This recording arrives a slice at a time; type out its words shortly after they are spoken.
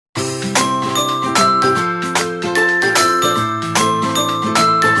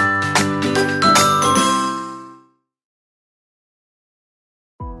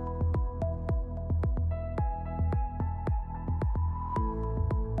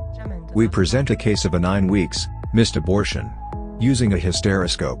We present a case of a 9 weeks, missed abortion. Using a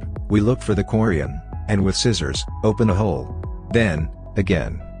hysteroscope, we look for the chorion, and with scissors, open a hole. Then,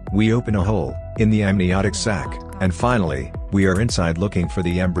 again, we open a hole, in the amniotic sac, and finally, we are inside looking for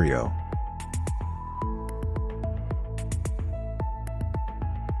the embryo.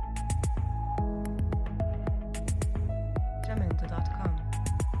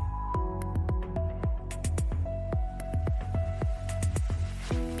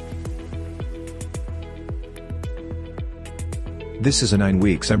 This is a 9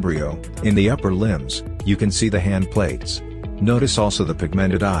 weeks embryo. In the upper limbs, you can see the hand plates. Notice also the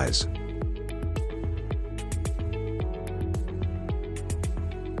pigmented eyes.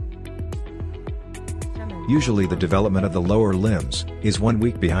 Usually the development of the lower limbs is 1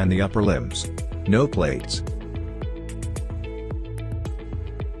 week behind the upper limbs. No plates.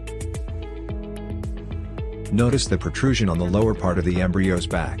 Notice the protrusion on the lower part of the embryo's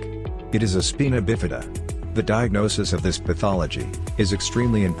back. It is a spina bifida. The diagnosis of this pathology is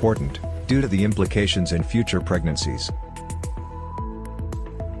extremely important, due to the implications in future pregnancies.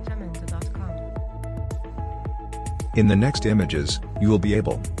 In the next images, you will be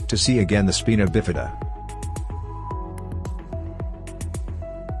able to see again the spina bifida.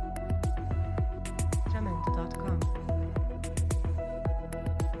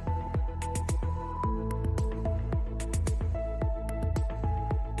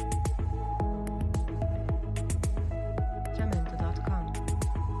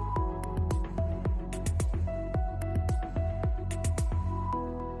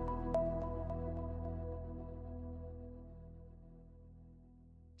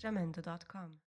 Jamendo.com